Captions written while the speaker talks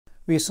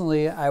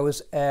Recently, I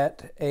was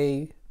at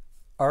a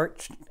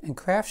art and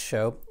craft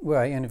show where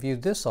I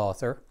interviewed this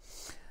author.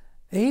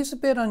 He's a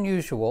bit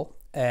unusual,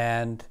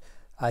 and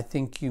I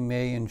think you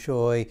may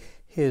enjoy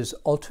his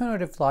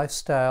alternative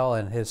lifestyle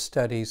and his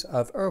studies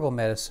of herbal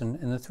medicine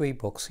in the 3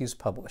 books he's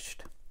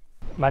published.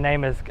 My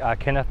name is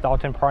Kenneth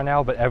Dalton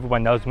Parnell, but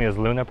everyone knows me as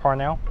Luna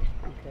Parnell.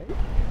 Okay.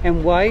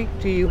 And why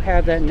do you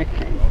have that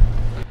nickname?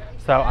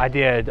 So I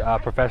did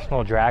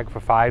professional drag for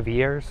 5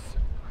 years,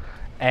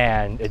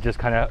 and it just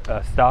kind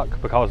of stuck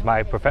because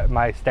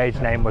my stage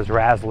name was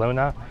Raz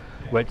Luna,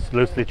 which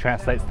loosely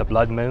translates to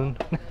Blood Moon.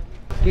 Do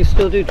you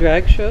still do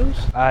drag shows?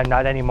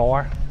 Not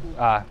anymore.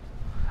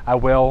 I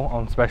will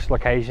on special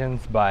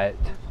occasions, but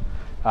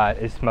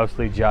it's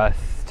mostly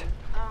just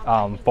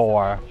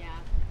for,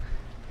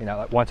 you know,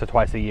 like once or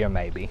twice a year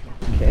maybe.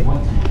 Okay.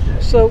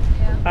 So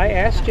I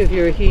asked you if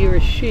you're a he or a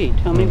she.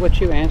 Tell me what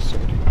you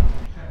answered.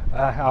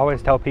 I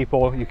always tell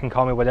people you can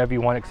call me whatever you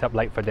want except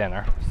late for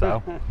dinner.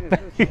 So.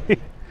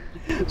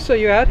 So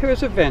you're out here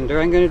as a vendor.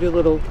 I'm going to do a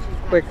little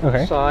quick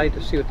side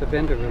to see what the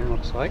vendor room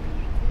looks like.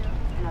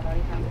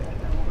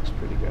 Looks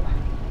pretty good.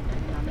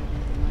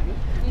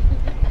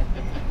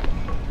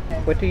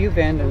 What do you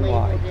vend and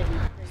why?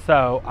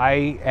 So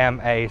I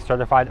am a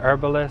certified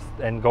herbalist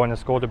and going to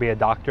school to be a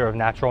doctor of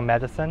natural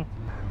medicine.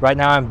 Right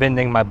now I'm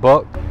vending my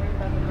book.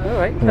 All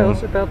right, tell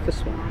us about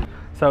this one.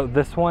 So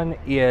this one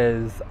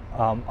is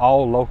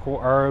all local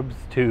herbs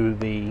to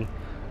the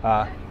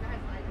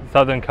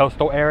southern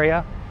coastal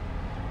area.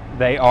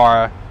 They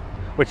are,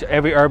 which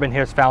every herb in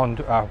here is found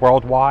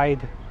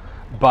worldwide,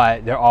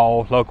 but they're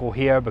all local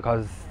here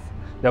because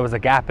there was a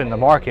gap in the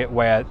market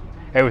where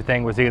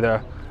everything was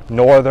either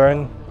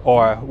northern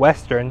or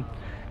western.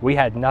 We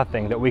had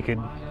nothing that we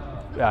could,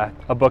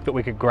 a book that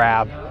we could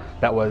grab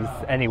that was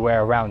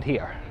anywhere around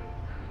here.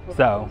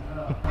 So.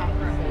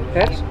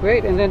 That's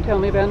great. And then tell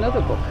me about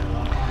another book.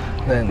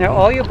 Now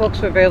all your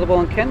books are available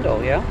on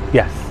Kindle, yeah?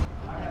 Yes.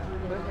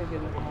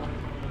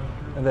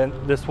 And then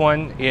this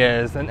one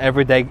is an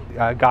everyday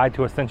guide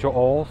to essential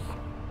oils.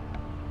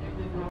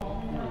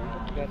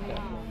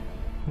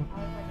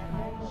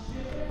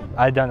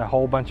 I've done a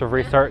whole bunch of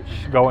research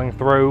going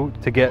through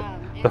to get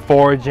the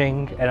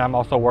foraging, and I'm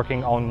also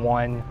working on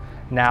one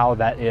now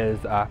that is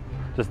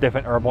just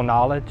different herbal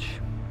knowledge.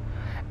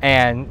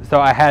 And so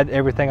I had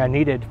everything I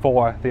needed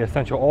for the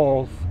essential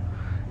oils,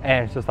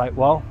 and it's just like,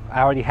 well,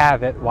 I already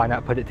have it, why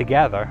not put it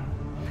together?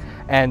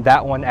 And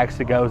that one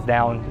actually goes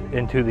down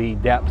into the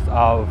depths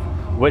of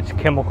which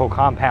chemical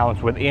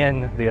compounds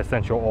within the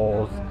essential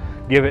oils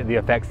give it the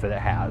effects that it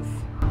has.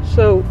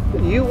 So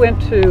you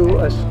went to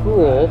a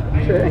school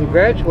and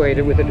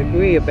graduated with a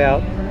degree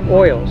about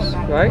oils,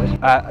 right?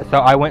 So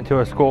I went to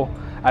a school.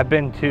 I've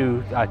been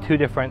to 2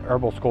 different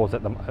herbal schools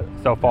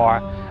so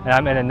far, and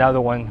I'm in another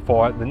one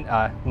for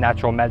the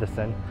natural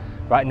medicine.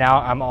 Right now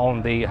I'm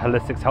on the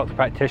Holistic Health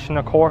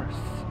Practitioner course,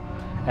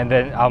 and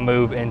then I'll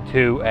move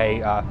into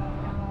a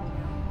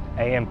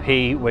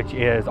AMP, which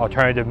is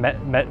Alternative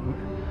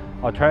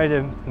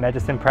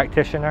Medicine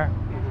Practitioner,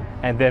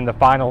 and then the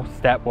final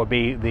step will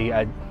be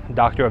the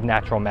Doctor of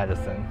Natural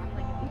Medicine.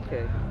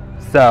 Okay.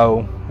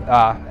 So,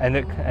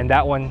 and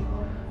that one,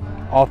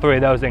 all 3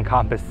 of those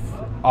encompass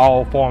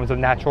all forms of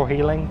natural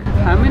healing.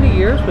 How many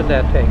years would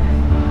that take?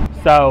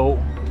 So,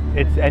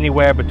 it's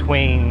anywhere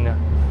between,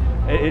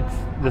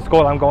 the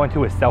school I'm going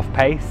to is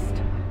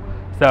self-paced.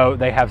 So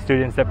they have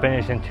students that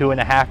finish in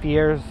 2.5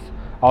 years,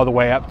 all the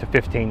way up to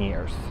 15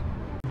 years.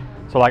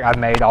 So like I've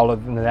made all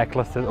of the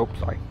necklaces, oops,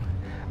 sorry.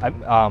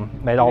 I've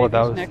made all of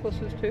those.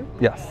 Necklaces too?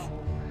 Yes.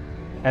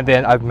 And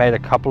then I've made a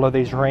couple of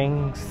these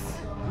rings.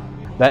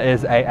 That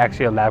is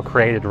actually a lab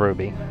created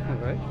ruby. All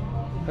right.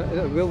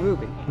 A real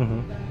ruby?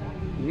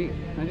 Mm-hmm. Neat.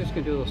 I'm just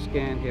going to do a little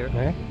scan here.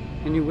 Okay.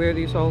 And you wear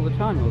these all the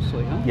time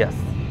mostly, huh? Yes.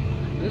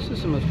 This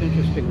is the most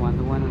interesting one,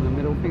 the one in the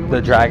middle finger.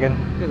 The dragon?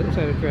 Yeah, is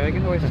that a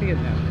dragon? Oh, I see it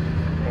now.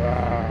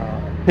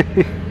 Wow.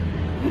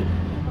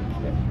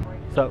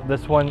 So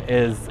this one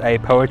is a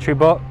poetry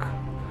book,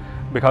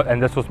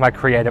 and this was my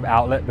creative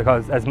outlet,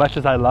 because as much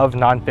as I love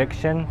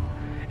nonfiction,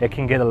 it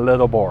can get a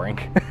little boring.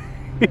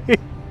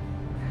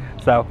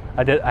 So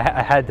I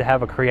had to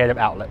have a creative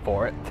outlet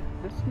for it.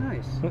 That's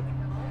nice.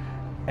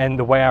 And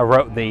the way I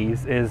wrote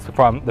these is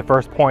from the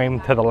first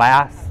poem to the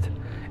last.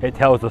 It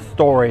tells a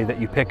story that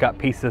you pick up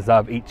pieces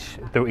of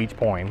through each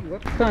poem.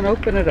 Let's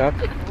open it up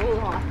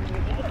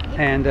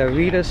and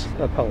read us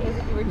a poem.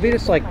 Read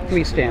us like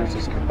 3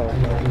 stanzas of a poem.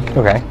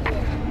 Okay.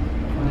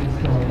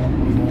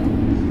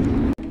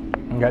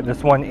 Okay.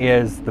 This one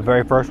is the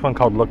very first one,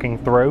 called Looking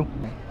Through.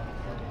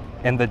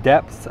 In the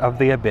depths of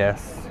the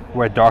abyss,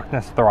 where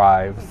darkness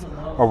thrives,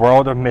 a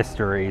world of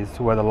mysteries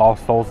where the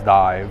lost souls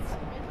dive,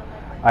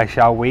 I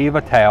shall weave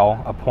a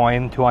tale, a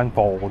poem to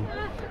unfold,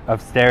 of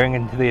staring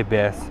into the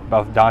abyss,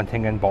 both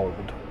daunting and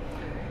bold.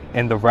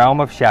 In the realm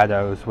of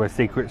shadows where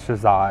secrets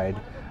reside,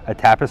 a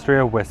tapestry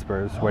of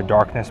whispers where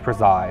darkness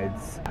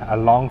presides, a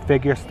long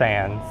figure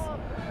stands,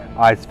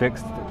 eyes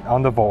fixed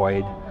on the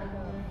void,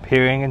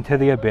 peering into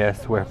the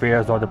abyss where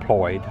fears are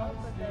deployed.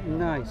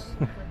 Nice.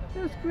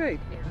 That's great.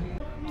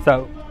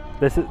 So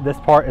This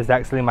part is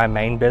actually my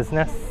main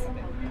business.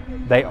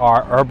 They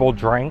are herbal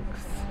drinks.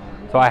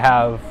 So I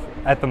have,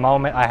 at the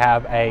moment, I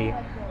have a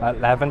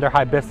lavender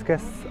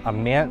hibiscus, a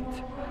mint,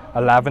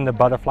 a lavender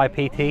butterfly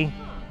PT,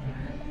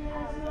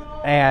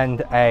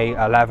 and a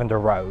lavender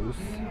rose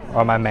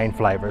are my main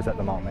flavors at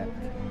the moment.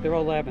 They're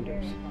all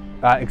lavenders.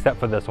 Except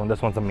for this one.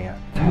 This one's a mint.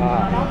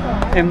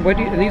 And what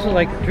do you, these are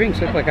like drinks,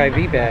 look like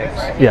IV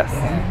bags. Yes.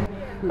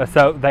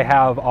 So they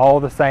have all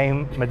the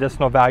same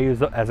medicinal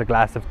values as a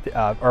glass of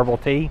herbal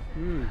tea,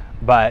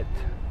 but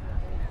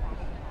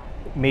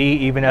me,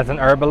 even as an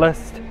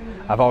herbalist,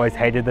 I've always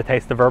hated the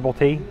taste of herbal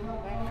tea,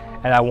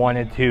 and I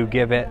wanted to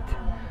give it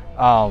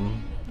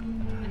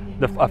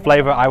a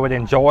flavor I would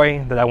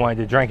enjoy, that I wanted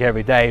to drink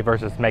every day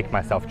versus make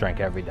myself drink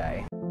every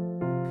day.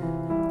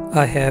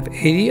 I have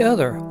 80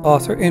 other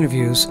author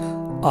interviews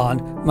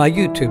on my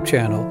YouTube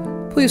channel.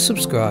 Please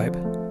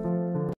subscribe.